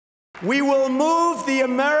We will move the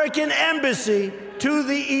American embassy to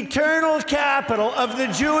the eternal capital of the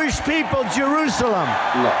Jewish people, Jerusalem.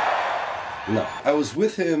 No. I was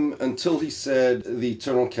with him until he said the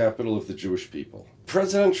eternal capital of the Jewish people.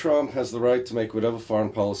 President Trump has the right to make whatever foreign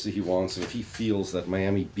policy he wants, and if he feels that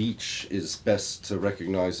Miami Beach is best to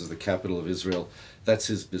recognize as the capital of Israel, that's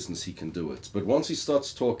his business, he can do it. But once he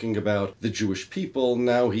starts talking about the Jewish people,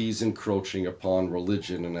 now he's encroaching upon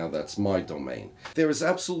religion, and now that's my domain. There is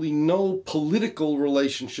absolutely no political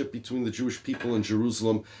relationship between the Jewish people and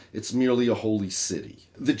Jerusalem. It's merely a holy city.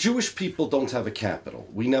 The Jewish people don't have a capital.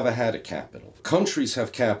 We never had a capital. Countries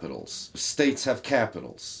have capitals. States have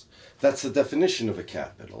capitals. That's the definition of a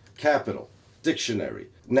capital. Capital, dictionary,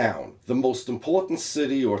 noun, the most important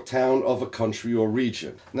city or town of a country or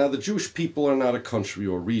region. Now, the Jewish people are not a country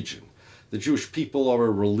or region. The Jewish people are a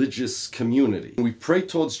religious community. We pray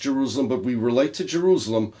towards Jerusalem, but we relate to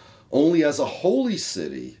Jerusalem only as a holy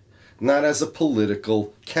city, not as a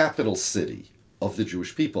political capital city of the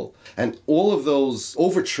Jewish people. And all of those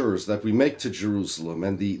overtures that we make to Jerusalem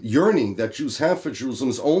and the yearning that Jews have for Jerusalem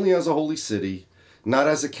is only as a holy city, not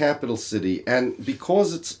as a capital city. And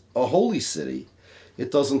because it's a holy city,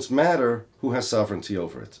 it doesn't matter who has sovereignty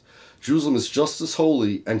over it. Jerusalem is just as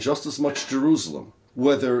holy and just as much Jerusalem,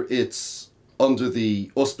 whether it's under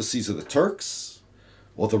the auspices of the Turks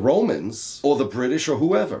or the Romans or the British or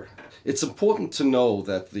whoever. It's important to know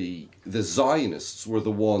that the Zionists were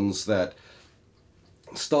the ones that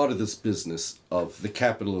started this business of the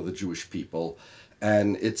capital of the Jewish people,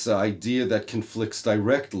 and it's an idea that conflicts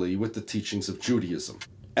directly with the teachings of Judaism.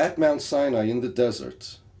 At Mount Sinai in the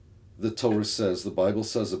desert, the Torah says, the Bible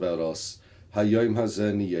says about us, Hayom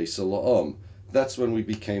hazeh niyeh la'am. That's when we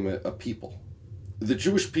became a people. The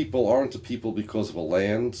Jewish people aren't a people because of a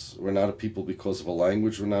land. We're not a people because of a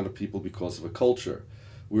language. We're not a people because of a culture.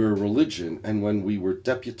 We're a religion, and when we were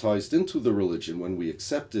deputized into the religion, when we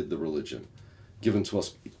accepted the religion given to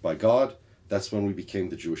us by God, that's when we became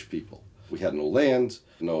the Jewish people. We had no land,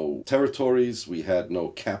 no territories, we had no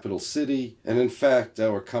capital city. And in fact,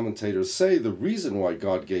 our commentators say the reason why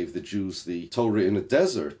God gave the Jews the Torah in a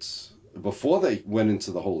desert before they went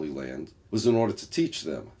into the Holy Land was in order to teach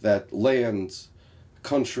them that land,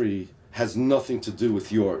 country, has nothing to do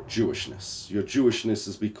with your Jewishness. Your Jewishness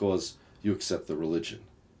is because you accept the religion.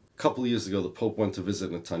 A couple of years ago, the Pope went to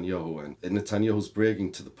visit Netanyahu, and Netanyahu's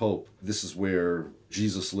bragging to the Pope, this is where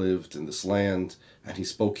Jesus lived, in this land, and he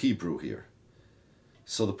spoke Hebrew here.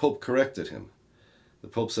 So the Pope corrected him. The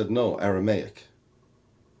Pope said, no, Aramaic.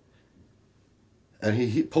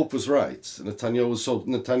 And Pope was right.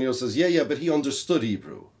 Netanyahu says, yeah, but he understood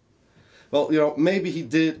Hebrew. Well, maybe he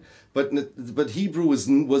did, but Hebrew was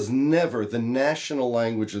never the national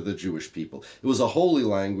language of the Jewish people. It was a holy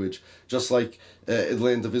language, just like the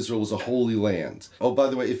land of Israel was a holy land. Oh, by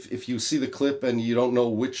the way, if you see the clip and you don't know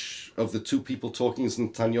which of the two people talking is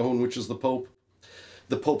Netanyahu and which is the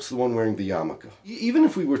Pope's the one wearing the yarmulke. Even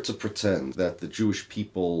if we were to pretend that the Jewish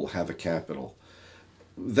people have a capital,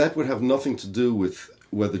 that would have nothing to do with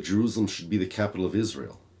whether Jerusalem should be the capital of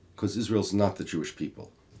Israel, because Israel's not the Jewish people.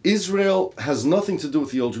 Israel has nothing to do with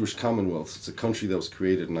the old Jewish Commonwealth. It's a country that was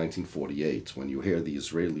created in 1948. When you hear the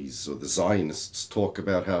Israelis or the Zionists talk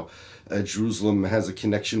about how Jerusalem has a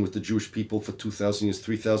connection with the Jewish people for 2,000 years,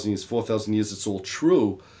 3,000 years, 4,000 years, it's all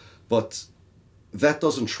true, but that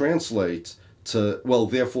doesn't translate to, well,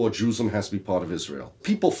 therefore Jerusalem has to be part of Israel.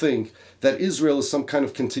 People think that Israel is some kind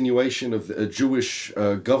of continuation of a Jewish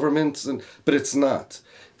government, but it's not.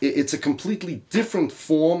 It's a completely different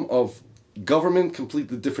form of government,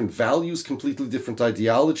 completely different values, completely different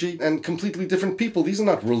ideology, and completely different people. These are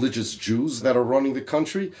not religious Jews that are running the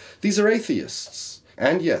country. These are atheists.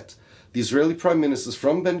 And yet, the Israeli prime ministers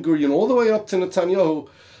from Ben-Gurion all the way up to Netanyahu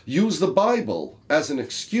use the Bible as an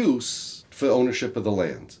excuse for ownership of the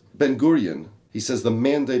land. Ben-Gurion, he says the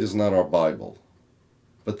mandate is not our Bible,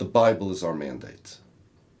 but the Bible is our mandate.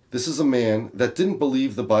 This is a man that didn't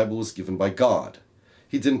believe the Bible was given by God.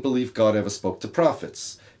 He didn't believe God ever spoke to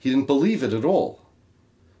prophets. He didn't believe it at all.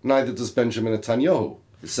 Neither does Benjamin Netanyahu.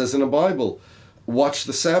 It says in the Bible, watch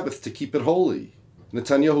the Sabbath to keep it holy.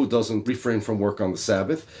 Netanyahu doesn't refrain from work on the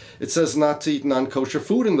Sabbath. It says not to eat non-kosher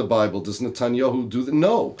food in the Bible. Does Netanyahu do that?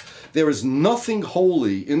 No. There is nothing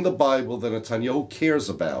holy in the Bible that Netanyahu cares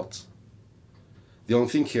about. The only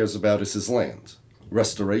thing he cares about is his land.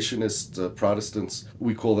 Restorationist Protestants,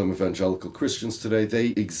 we call them evangelical Christians today, they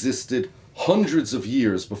existed hundreds of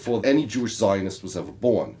years before any Jewish Zionist was ever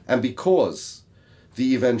born. And because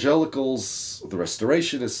the evangelicals, the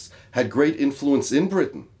restorationists, had great influence in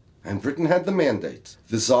Britain, And Britain had the mandate.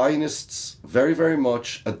 The Zionists very, very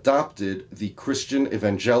much adopted the Christian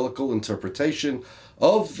evangelical interpretation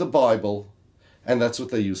of the Bible, and that's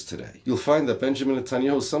what they use today. You'll find that Benjamin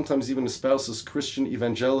Netanyahu sometimes even espouses Christian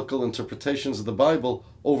evangelical interpretations of the Bible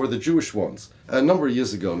over the Jewish ones. A number of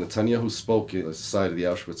years ago, Netanyahu spoke at the site of the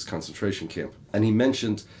Auschwitz concentration camp, and he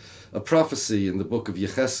mentioned a prophecy in the book of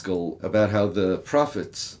Yecheskel about how the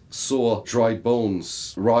prophets saw dried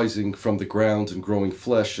bones rising from the ground and growing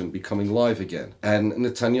flesh and becoming live again. And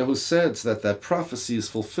Netanyahu said that that prophecy is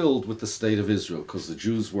fulfilled with the state of Israel, because the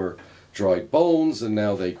Jews were dried bones and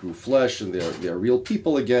now they grew flesh and they're real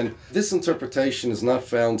people again. This interpretation is not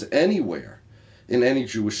found anywhere in any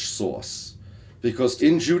Jewish source, because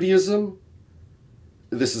in Judaism,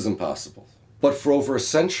 this is impossible. But for over a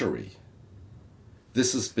century,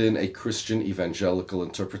 this has been a Christian evangelical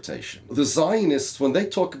interpretation. The Zionists, when they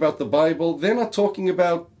talk about the Bible, they're not talking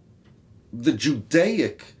about the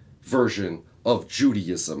Judaic version of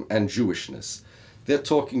Judaism and Jewishness. They're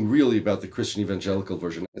talking really about the Christian evangelical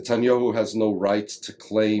version. Netanyahu has no right to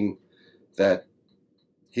claim that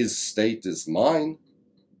his state is mine.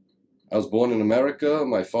 I was born in America.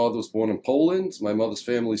 My father was born in Poland. My mother's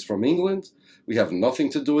family's from England. We have nothing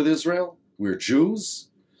to do with Israel. We're Jews.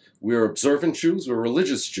 We're observant Jews, we're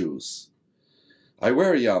religious Jews. I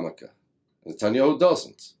wear a yarmulke, Netanyahu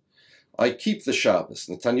doesn't. I keep the Shabbos,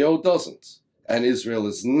 Netanyahu doesn't. And Israel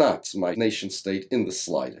is not my nation state in the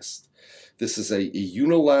slightest. This is a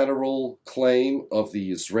unilateral claim of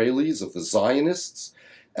the Israelis, of the Zionists,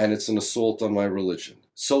 and it's an assault on my religion.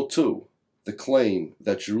 So too, the claim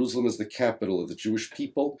that Jerusalem is the capital of the Jewish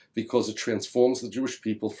people because it transforms the Jewish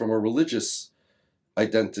people from a religious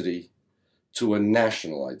identity to a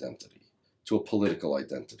national identity, to a political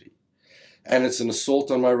identity. And it's an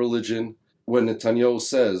assault on my religion when Netanyahu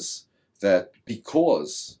says that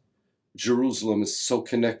because Jerusalem is so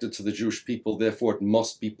connected to the Jewish people, therefore it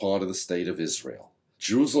must be part of the state of Israel.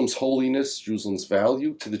 Jerusalem's holiness, Jerusalem's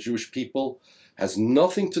value to the Jewish people has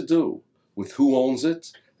nothing to do with who owns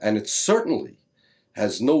it, and it certainly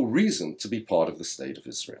has no reason to be part of the state of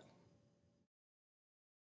Israel.